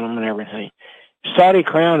updates on him and everything. Saudi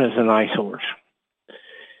Crown is a nice horse.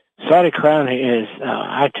 Saudi Crown is,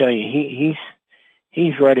 I tell you,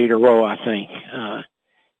 he's ready to roll, I think.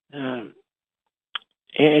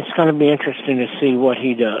 It's going to be interesting to see what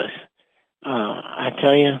he does. I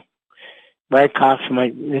tell you, Brad Cox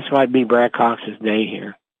this might be Brad Cox's day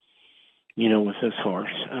here, with this horse,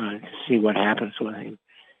 to see what happens with him.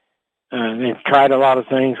 They've tried a lot of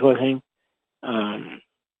things with him.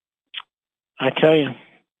 I tell you,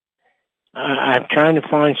 I'm trying to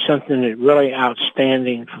find something that really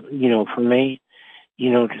outstanding, for me,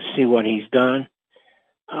 to see what he's done.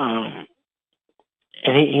 And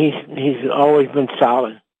he's always been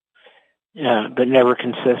solid, but never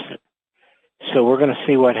consistent. So we're going to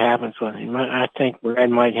see what happens with him. I think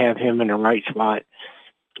Brad might have him in the right spot.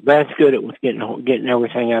 Brad's good at getting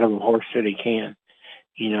everything out of a horse that he can.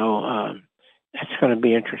 That's going to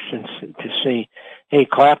be interesting to see. Hey,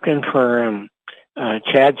 Clapton for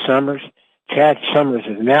Chad Summers. Chad Summers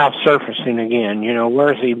is now surfacing again.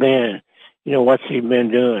 Where's he been? What's he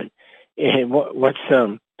been doing? And what's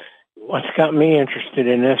got me interested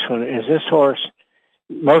in this one is this horse,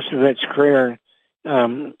 most of its career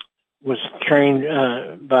was trained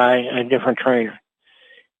by a different trainer.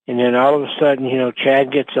 And then all of a sudden,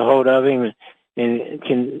 Chad gets a hold of him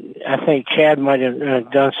and I think Chad might have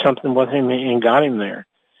done something with him and got him there.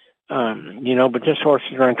 But this horse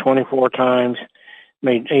has run 24 times,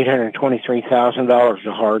 made $823,000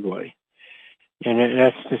 the hard way. And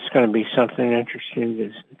that's just going to be something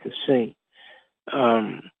interesting to see.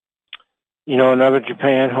 Another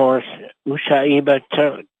Japan horse, Ushaiba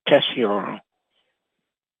Tessio.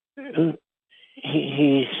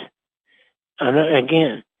 He's,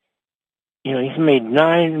 again, he's made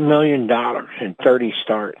 $9 million in 30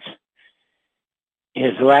 starts.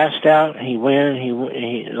 His last out, he win. He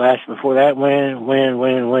last before that,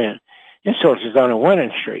 win. This horse is on a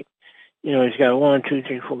winning streak. He's got 1, 2,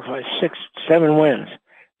 3, 4, 5, 6, 7 wins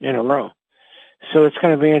in a row. So it's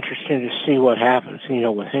going to be interesting to see what happens,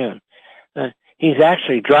 with him. He's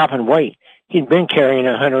actually dropping weight. He'd been carrying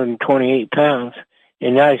 128 pounds,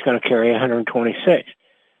 and now he's going to carry 126.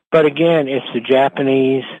 But again, it's the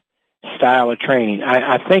Japanese style of training.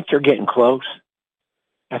 I think they're getting close.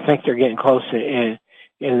 And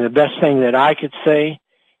the best thing that I could say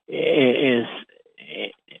is,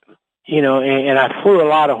 and I flew a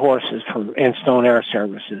lot of horses in Stone Air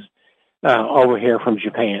Services over here from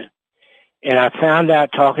Japan. And I found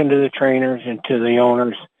out, talking to the trainers and to the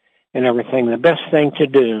owners and everything, the best thing to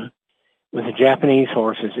do with the Japanese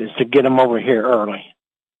horses is to get them over here early.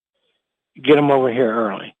 Because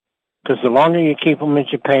the longer you keep them in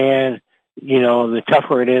Japan, the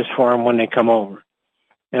tougher it is for them when they come over.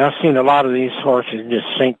 And I've seen a lot of these horses just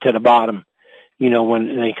sink to the bottom,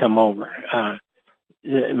 when they come over.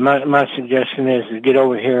 My suggestion is to get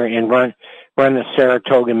over here and run the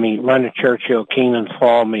Saratoga meet, run the Churchill Keeneland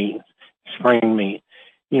fall meet, spring meet.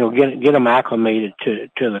 Get them acclimated to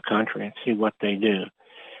the country and see what they do.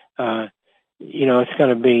 It's going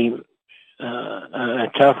to be a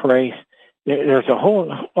tough race. There's a whole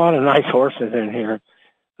lot of nice horses in here.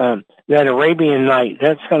 That Arabian Night,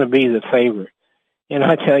 that's going to be the favorite. And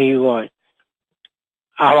I tell you what,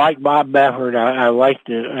 I like Bob Baffert. I like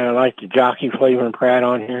the jockey Flavor and Pratt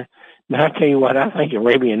on here. And I tell you what, I think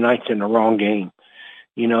Arabian Night's in the wrong game.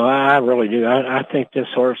 I really do. I think this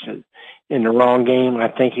horse is in the wrong game. I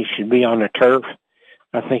think he should be on the turf.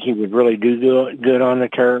 I think he would really do good on the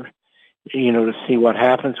turf, to see what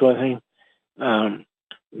happens with him.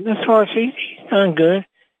 This horse, he's done good.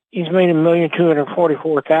 He's made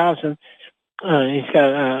 $1,244,000. He's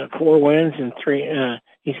got 4 wins and 3.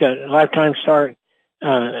 He's got a lifetime start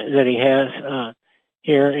that he has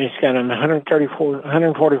here. He's got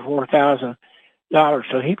 $144,000.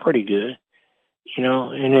 So he's pretty good,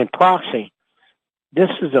 And then Proxy, this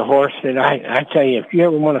is a horse that I tell you, if you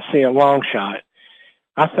ever want to see a long shot,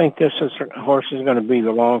 I think this horse is going to be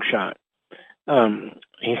the long shot.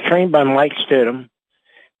 He's trained by Mike Stidham.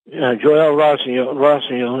 Joel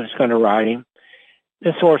Rossio is going to ride him.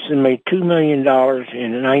 This horse has made $2 million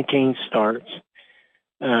in 19 starts.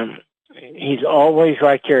 He's always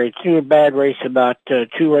right there. He threw a bad race about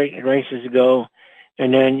 2 races ago,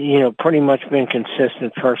 and then, pretty much been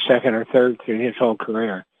consistent first, second, or third through his whole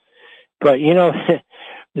career. But,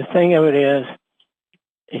 the thing of it is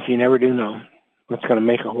you never do know what's going to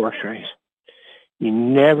make a horse race. You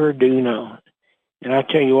never do know. And I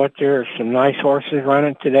tell you what, there are some nice horses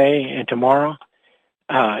running today and tomorrow.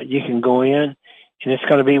 You can go in, and it's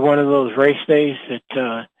going to be one of those race days that,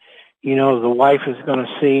 the wife is going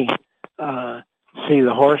to see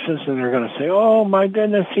the horses, and they're going to say, "Oh my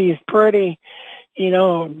goodness, he's pretty,"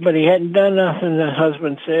 but he hadn't done nothing. The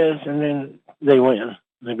husband says, and then they win.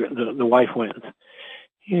 The wife wins.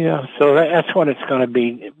 So that's what it's going to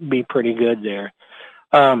be pretty good there.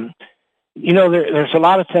 There's a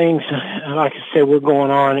lot of things, like I said, we're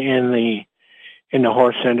going on in the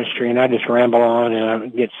horse industry, and I just ramble on, and I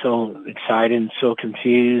get so excited and so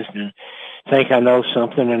confused and think I know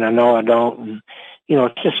something, and I know I don't. And,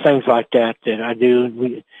 it's just things like that I do.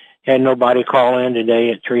 We had nobody call in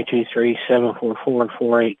today at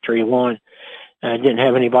 323-744-4831. I didn't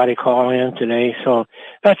have anybody call in today, so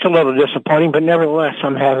that's a little disappointing, but nevertheless,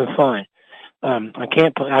 I'm having fun.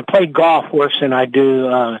 I play golf worse than I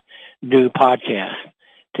do podcasts,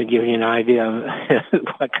 to give you an idea of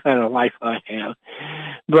what kind of life I have.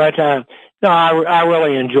 But, no, I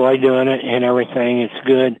really enjoy doing it and everything. It's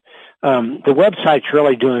good. The website's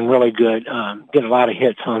really doing really good. Get a lot of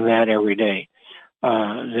hits on that every day,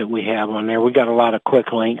 that we have on there. We got a lot of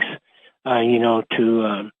quick links,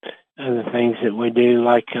 to, the things that we do,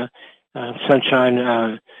 like,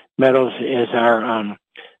 Sunshine, Meadows is our,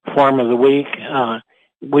 farm of the week.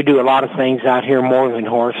 We do a lot of things out here more than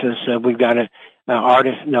horses. We've got the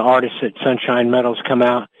artists at Sunshine Meadows come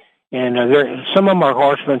out, and some of them are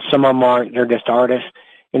horsemen, some of them aren't. They're just artists,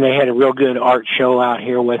 and they had a real good art show out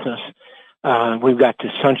here with us. We've got the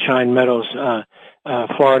Sunshine Meadows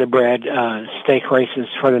Florida bred stake races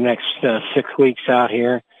for the next 6 weeks out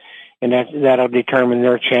here, and that'll determine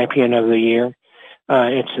their champion of the year.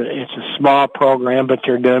 It's a small program, but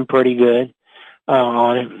they're doing pretty good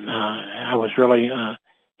on it. I was really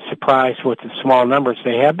surprised with the small numbers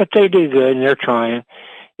they have, but they do good, and they're trying.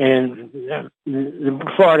 And the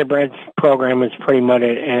Florida Breds program is pretty much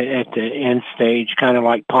at the end stage, kind of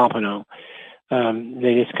like Pompano.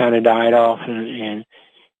 They just kind of died off, and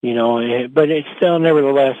but it's still,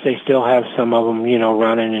 nevertheless, they still have some of them,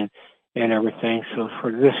 running and everything. So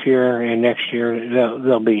for this year and next year,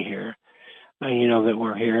 they'll be here. That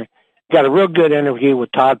we're here. Got a real good interview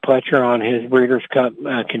with Todd Pletcher on his Breeders' Cup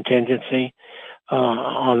contingency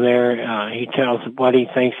on there. He tells what he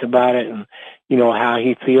thinks about it and, how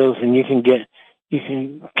he feels. And you can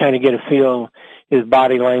kind of get a feel his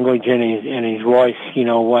body language and his voice,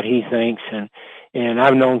 what he thinks. And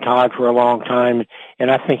I've known Todd for a long time,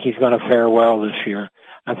 and I think he's going to fare well this year.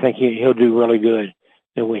 I think he'll do really good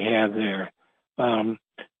that we have there. We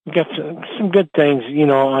got some good things,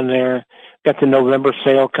 on there. Got the November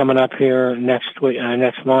sale coming up here next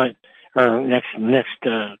month, or next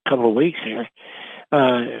couple of weeks here,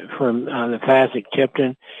 from the Fazek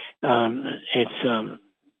Tipton. It's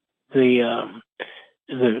the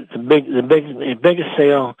biggest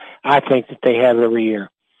sale I think that they have every year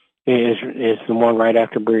is the one right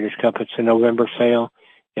after Breeders' Cup. It's the November sale,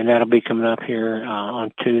 and that'll be coming up here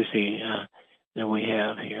on Tuesday that we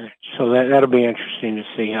have here. So that'll be interesting to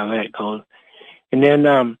see how that goes. And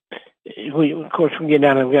then we get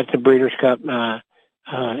down and we got the Breeders' Cup at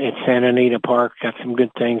Santa Anita Park. Got some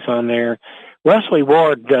good things on there. Wesley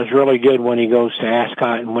Ward does really good when he goes to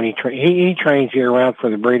Ascot, and when he trains year round for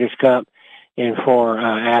the Breeders' Cup and for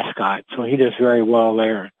Ascot, so he does very well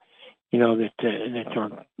there. That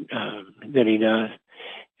he does.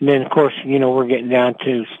 And then of course, we're getting down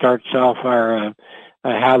to starts off our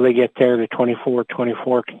how they get there, the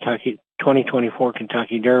 2024 Kentucky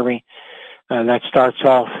Derby. That starts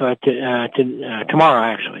off tomorrow,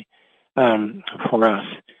 actually, for us.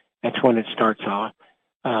 That's when it starts off.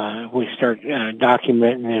 We start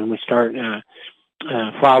documenting, and we start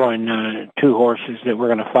following 2 horses that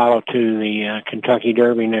we're going to follow to the Kentucky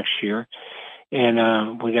Derby next year.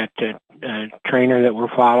 And we got a trainer that we're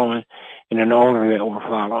following and an owner that we're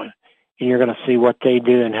following. And you're going to see what they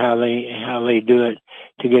do and how they do it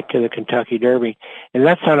to get to the Kentucky Derby. And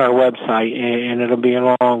that's on our website, and it'll be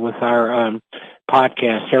along with our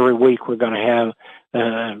podcast. Every week we're going to have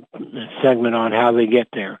a segment on how they get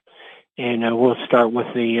there. And we'll start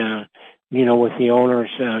with the owners.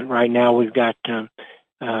 Right now we've got the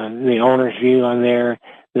owner's view on there,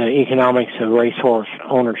 the economics of racehorse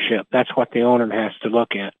ownership. That's what the owner has to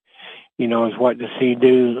look at, is what does he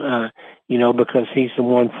do, because he's the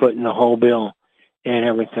one footing the whole bill and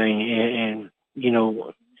everything. And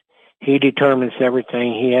he determines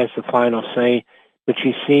everything. He has the final say, but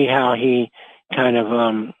you see how he kind of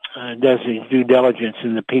does his due diligence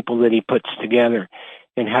in the people that he puts together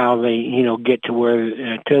and how they, get to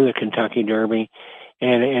to the Kentucky Derby.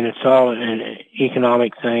 And it's all an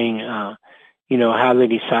economic thing. how they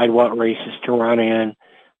decide what races to run in,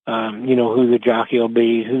 who the jockey will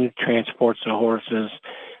be, who transports the horses,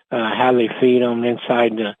 how they feed them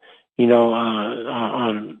inside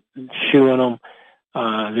on shoeing them,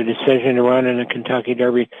 the decision to run in the Kentucky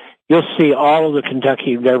Derby. You'll see all of the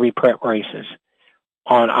Kentucky Derby prep races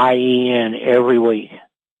on IEN every week.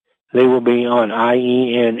 They will be on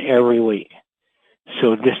IEN every week.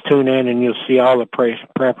 So just tune in and you'll see all the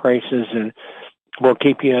prep races, and we'll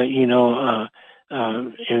keep you,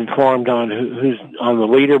 informed on who's on the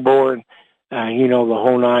leaderboard, the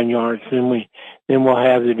whole 9 yards. Then we'll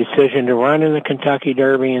have the decision to run in the Kentucky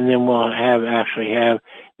Derby, and then we'll have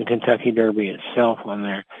the Kentucky Derby itself on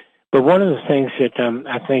there. But one of the things that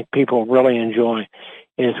I think people really enjoy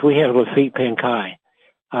is we have Lafitte Pinkai.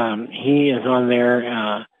 He is on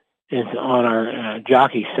there, is on our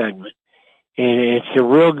jockey segment. And it's a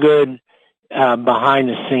real good behind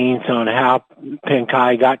the scenes on how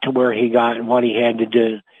Pinkai got to where he got and what he had to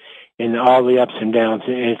do and all the ups and downs.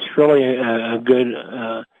 It's really a good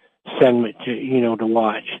segment to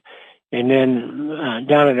watch. And then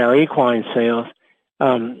down at our equine sales,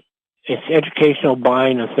 it's educational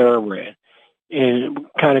buying a thoroughbred. And it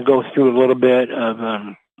kind of goes through a little bit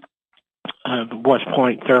of West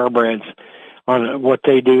Point thoroughbreds on what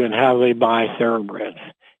they do and how they buy thoroughbreds.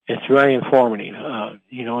 It's very informative.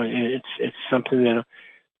 It's something that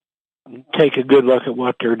take a good look at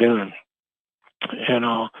what they're doing.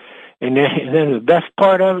 And then the best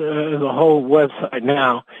part of the whole website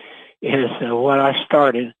now is what I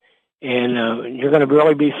started, and you're going to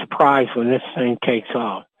really be surprised when this thing takes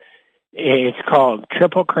off. It's called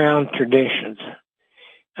Triple Crown Traditions.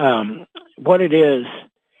 What it is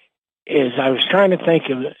I was trying to think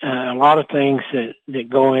of a lot of things that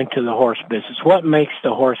go into the horse business. What makes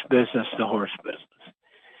the horse business the horse business?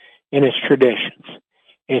 And it's traditions.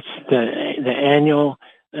 It's the annual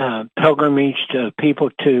pilgrimage to people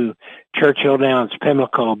to Churchill Downs,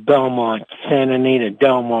 Pimlico, Belmont, Santa Anita,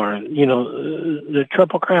 Del Mar, the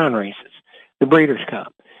Triple Crown races, the Breeders'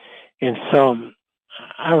 Cup. And so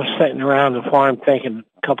I was sitting around the farm thinking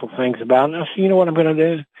a couple things about it. And I said, you know what I'm going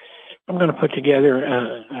to do? I'm going to put together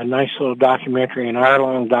a nice little documentary, an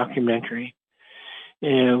hour-long documentary.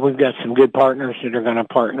 And we've got some good partners that are going to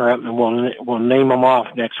partner up, and we'll name them off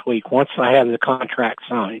next week once I have the contract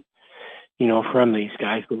signed, from these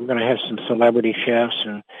guys. But we're going to have some celebrity chefs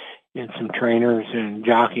and some trainers and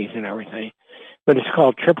jockeys and everything. But it's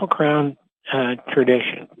called Triple Crown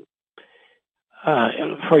Tradition.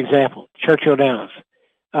 For example, Churchill Downs,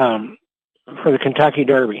 for the Kentucky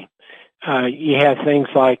Derby. You have things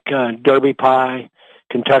like Derby Pie,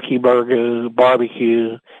 Kentucky Burger,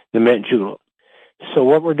 Barbecue, the Mint Julep. So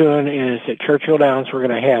what we're doing is at Churchill Downs, we're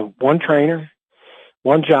going to have one trainer,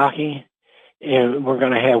 one jockey, and we're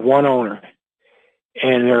going to have one owner.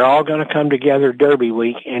 And they're all going to come together Derby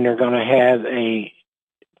week, and they're going to have a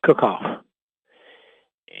cook-off.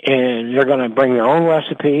 And they're going to bring their own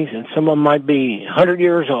recipes, and some of them might be 100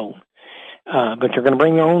 years old, but they're going to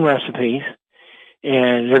bring their own recipes.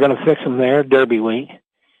 And they're going to fix them there Derby week.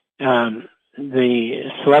 The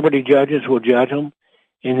celebrity judges will judge them,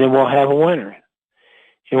 and then we'll have a winner.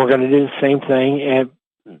 And we're going to do the same thing at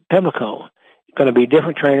Pimlico. It's going to be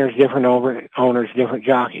different trainers, different owners, different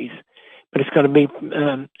jockeys. But it's going to be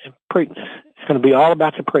Preakness. It's going to be all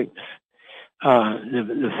about the Preakness,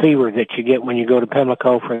 the fever that you get when you go to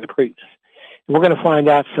Pimlico for the Preakness. And we're going to find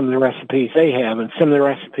out some of the recipes they have, and some of the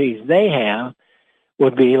recipes they have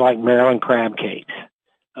would be like Maryland crab cakes,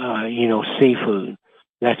 seafood.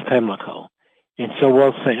 That's Pimlico. And so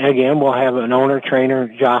we'll have an owner, trainer,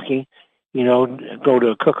 jockey, go to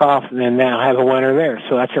a cook-off, and then now have a winner there.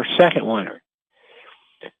 So that's our second winner.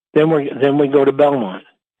 Then we go to Belmont.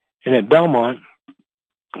 And at Belmont,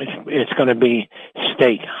 it's going to be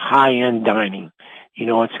steak, high-end dining.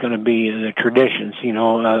 It's going to be the traditions,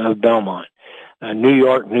 of Belmont, New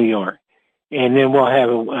York. And then we'll have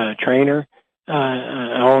a trainer,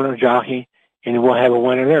 an owner, jockey, and we'll have a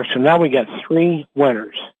winner there. So now we got 3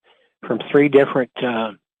 winners from 3 different,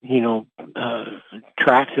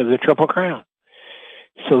 tracks of the Triple Crown.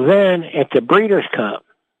 So then at the Breeders' Cup,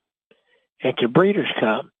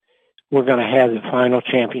 we're going to have the final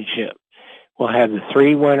championship. We'll have the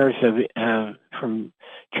 3 winners from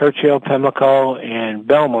Churchill, Pimlico, and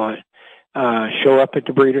Belmont show up at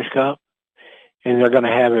the Breeders' Cup, and they're going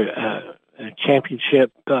to have a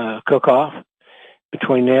championship cook-off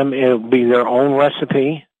between them. It'll be their own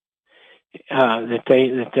recipe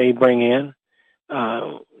that they bring in.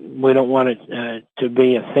 We don't want it to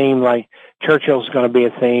be a theme like Churchill's going to be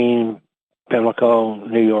a theme, Pimlico,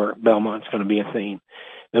 New York, Belmont's going to be a theme.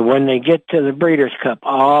 But when they get to the Breeders' Cup,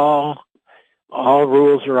 all all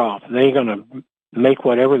rules are off. They're going to make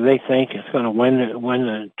whatever they think is going to win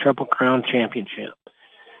the Triple Crown Championship.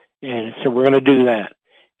 And so we're going to do that.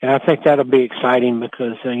 And I think that'll be exciting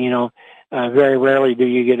because, very rarely do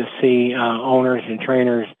you get to see owners and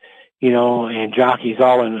trainers, and jockeys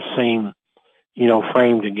all in the same,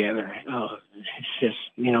 frame together. It's just,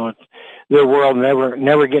 their world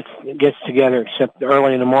never gets together except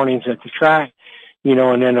early in the mornings at the track,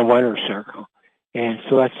 and then the winner's circle. And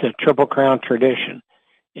so that's the Triple Crown tradition.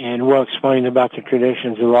 And we'll explain about the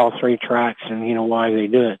traditions of all three tracks and, why they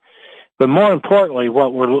do it. But more importantly,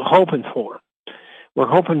 what we're hoping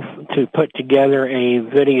to put together a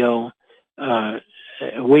video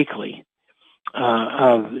weekly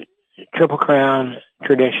of Triple Crown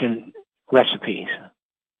tradition recipes.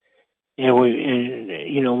 And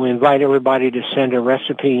we invite everybody to send a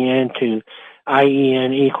recipe in to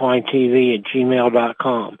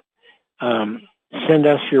equinetv@gmail.com. Send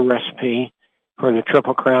us your recipe for the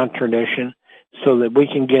Triple Crown tradition so that we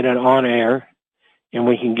can get it on air and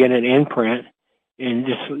we can get it in print and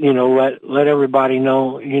just, let everybody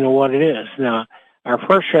know, what it is. Now, our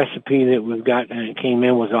first recipe that we've got came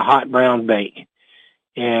in was a hot brown bake.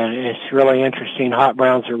 And it's really interesting. Hot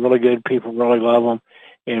browns are really good. People really love them.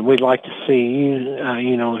 And we'd like to see you,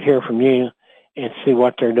 hear from you and see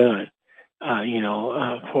what they're doing,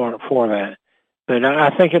 for that. But I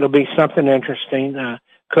think it'll be something interesting.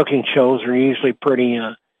 Cooking shows are usually pretty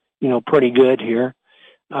good here.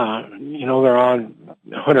 They're on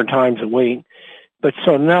 100 times a week. But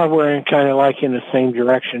so now we're in kind of like in the same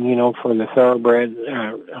direction, for the thoroughbred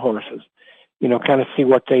horses, kind of see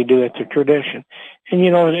what they do at the tradition. And,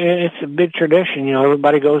 it's a big tradition.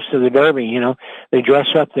 Everybody goes to the Derby, they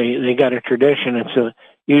dress up, they got a tradition. It's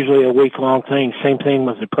usually a week-long thing. Same thing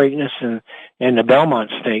with the Preakness and the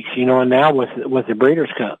Belmont Stakes, and now with the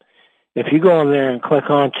Breeders' Cup. If you go in there and click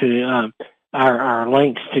on to our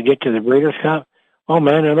links to get to the Breeders' Cup, oh,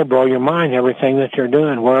 man, it'll blow your mind, everything that they're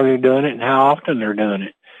doing, where they're doing it, and how often they're doing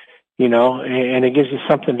it, and it gives you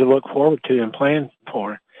something to look forward to and plan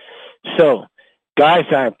for. So, guys,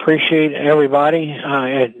 I appreciate everybody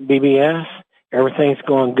at BBS. Everything's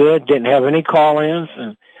going good. Didn't have any call-ins,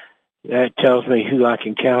 and that tells me who I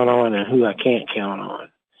can count on and who I can't count on.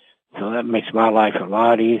 So that makes my life a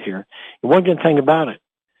lot easier. And one good thing about it,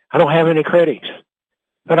 I don't have any critics.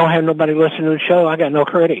 If I don't have nobody listening to the show, I got no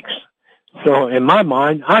critics. So in my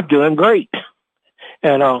mind, I'm doing great.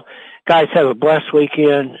 And guys, have a blessed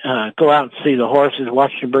weekend. Go out and see the horses.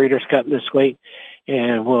 Watch the Breeders' Cup this week.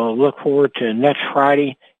 And we'll look forward to next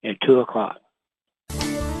Friday at 2:00.